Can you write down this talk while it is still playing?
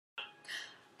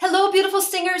Hello, beautiful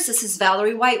singers. This is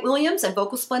Valerie White-Williams at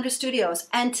Vocal Splendor Studios,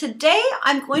 and today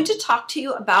I'm going to talk to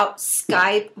you about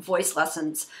Skype voice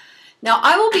lessons. Now,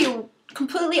 I will be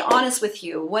completely honest with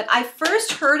you. When I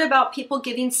first heard about people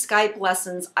giving Skype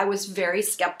lessons, I was very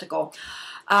skeptical.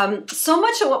 So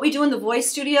much of what we do in the voice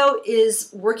studio is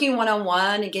working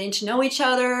one-on-one and getting to know each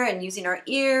other and using our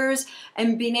ears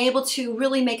and being able to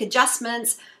really make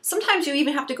adjustments. Sometimes you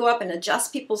even have to go up and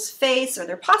adjust people's face or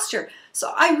their posture.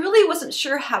 So I really wasn't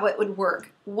sure how it would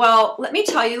work. Well, let me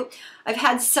tell you, I've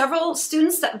had several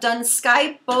students that have done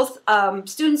Skype, both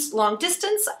students long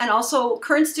distance and also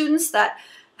current students that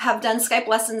have done Skype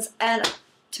lessons. And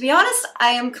to be honest, I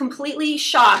am completely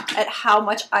shocked at how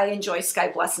much I enjoy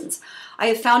Skype lessons. I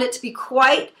have found it to be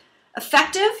quite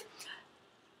effective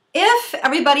if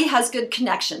everybody has good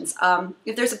connections.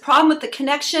 If there's a problem with the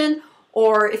connection,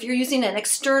 or if you're using an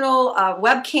external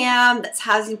webcam that's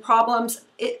having problems,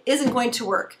 it isn't going to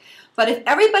work. But if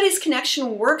everybody's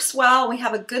connection works well, we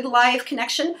have a good live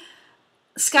connection,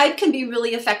 Skype can be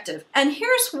really effective. And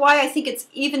here's why I think it's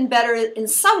even better in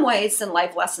some ways than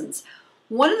live lessons.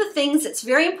 One of the things that's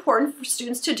very important for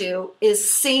students to do is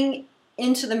sing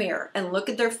into the mirror and look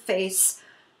at their face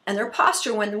and their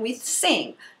posture when we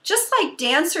sing. Just like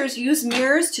dancers use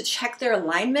mirrors to check their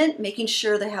alignment, making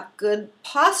sure they have good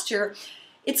posture,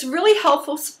 it's really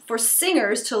helpful for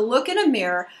singers to look in a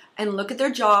mirror and look at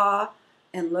their jaw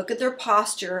and look at their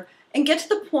posture and get to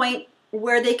the point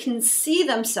where they can see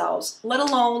themselves, let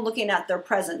alone looking at their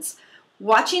presence.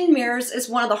 Watching mirrors is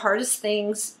one of the hardest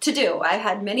things to do. I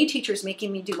had many teachers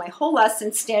making me do my whole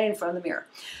lesson standing in front of the mirror.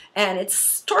 And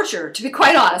it's torture, to be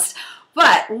quite honest.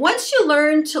 But once you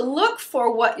learn to look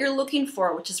for what you're looking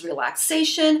for, which is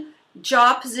relaxation,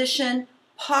 jaw position,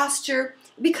 posture,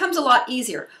 it becomes a lot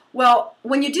easier. Well,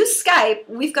 when you do Skype,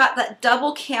 we've got that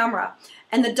double camera.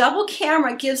 And the double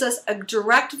camera gives us a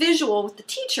direct visual with the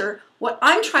teacher, what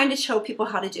I'm trying to show people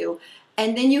how to do.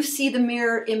 And then you see the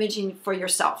mirror imaging for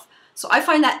yourself. So I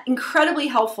find that incredibly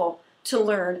helpful to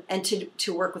learn and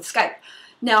to work with Skype.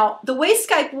 Now, the way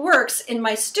Skype works in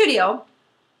my studio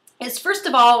is, first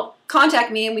of all,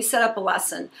 contact me and we set up a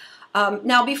lesson.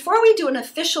 Now, before we do an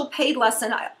official paid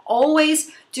lesson, I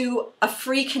always do a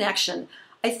free connection.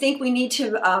 I think we need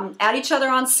to add each other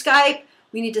on Skype.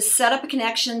 We need to set up a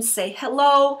connection, say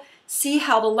hello, see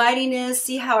how the lighting is,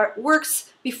 see how it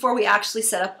works before we actually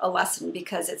set up a lesson,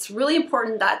 because it's really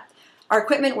important that our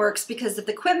equipment works, because if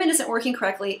the equipment isn't working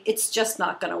correctly, it's just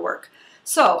not going to work.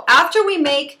 So after we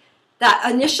make that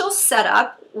initial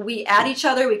setup, we add each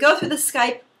other, we go through the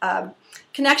Skype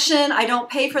connection. I don't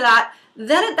pay for that.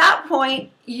 Then at that point,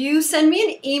 you send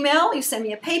me an email, you send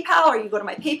me a PayPal, or you go to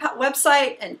my PayPal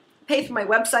website and pay for my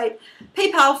website,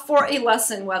 PayPal, for a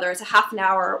lesson, whether it's a half an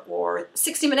hour or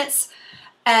 60 minutes.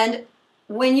 And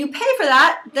when you pay for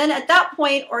that, then at that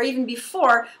point, or even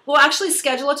before, we'll actually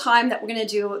schedule a time that we're going to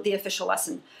do the official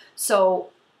lesson.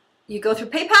 So you go through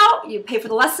PayPal, you pay for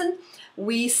the lesson,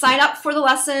 we sign up for the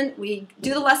lesson, we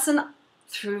do the lesson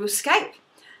through Skype.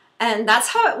 And that's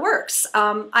how it works.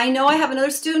 I know I have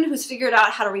another student who's figured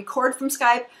out how to record from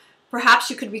Skype. Perhaps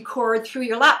you could record through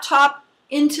your laptop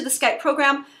into the Skype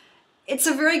program. It's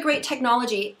a very great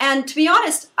technology. And to be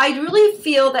honest, I really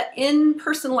feel that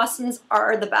in-person lessons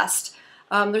are the best.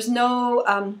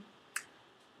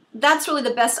 That's really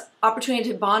the best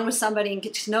opportunity to bond with somebody and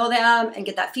get to know them and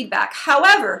get that feedback.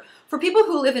 However, for people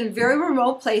who live in very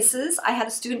remote places, I had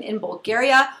a student in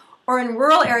Bulgaria or in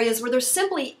rural areas where there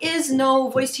simply is no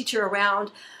voice teacher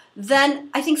around, then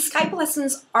I think Skype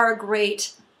lessons are a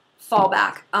great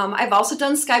fallback. I've also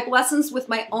done Skype lessons with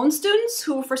my own students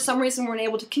who for some reason weren't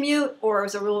able to commute, or it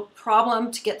was a real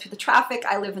problem to get through the traffic.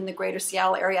 I live in the greater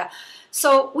Seattle area.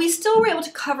 So we still were able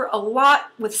to cover a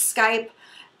lot with Skype,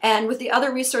 and with the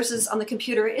other resources on the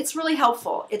computer, it's really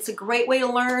helpful. It's a great way to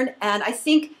learn, and I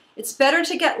think it's better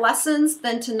to get lessons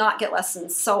than to not get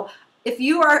lessons. So if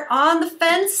you are on the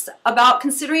fence about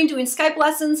considering doing Skype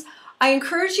lessons, I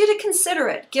encourage you to consider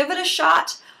it. Give it a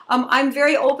shot. I'm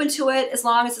very open to it as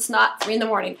long as it's not 3 in the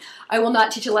morning. I will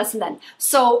not teach a lesson then.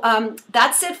 So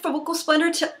that's it for Vocal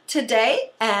Splendor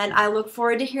today, and I look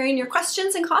forward to hearing your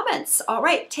questions and comments. All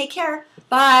right, take care.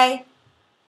 Bye.